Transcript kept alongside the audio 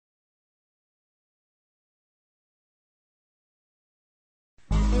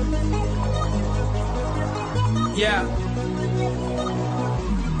Yeah.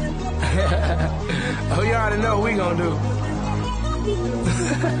 Oh, you already know what we gonna do.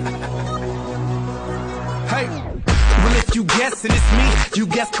 Hey. Well, if you guessing it's me, you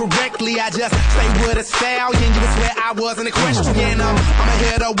guessed correctly. I just say what a stallion. You would swear I wasn't a question. I'ma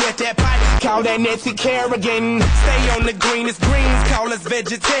hit her with that pipe. Call that Nancy Kerrigan. Stay on the greenest greens. Call us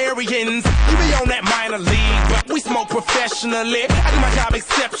vegetarians. You be on that minor league, but we smoke professionally. I do my job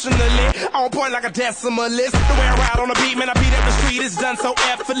exceptionally. On point like a decimalist. The way I ride on the beat, man, I beat up the street. It's done so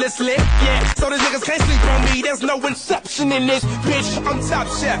effortlessly. Yeah, so these niggas can't sleep on me. There's no inception in this bitch. I'm top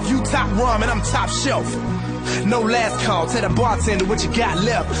chef, you top rum, and I'm top shelf. No last call, tell the bartender what you got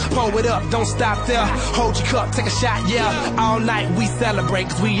left. Pour it up, don't stop there. Hold your cup, take a shot, yeah. All night we celebrate,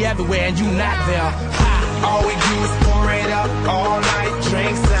 cause we everywhere and you not there. Ha. All we do is pour it up, all night,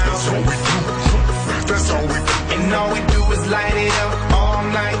 drink sound. That's all we do, that's all we do. And all we do is light it up, all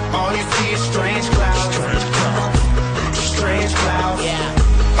night. All you see is strange clouds. Strange clouds. Strange clouds.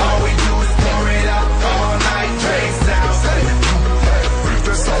 Yeah. All we do is pour it up, all night, drink sound.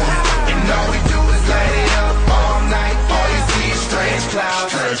 That's all we do. And all we do is light it up.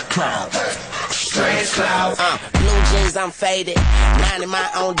 Strange clouds. Blue jeans, I'm faded. Minding my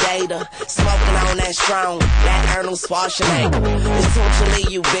own data. Smoking on that strong. That Arnold Schwarzenegger.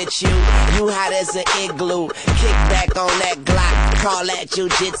 Essentially, you bitch, you hot as an igloo. Kick back on that Glock. Call that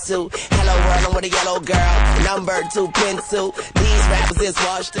jujitsu. Hello world, I'm with a yellow girl. Number 2 pencil. These rappers is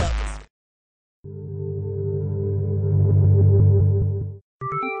washed up.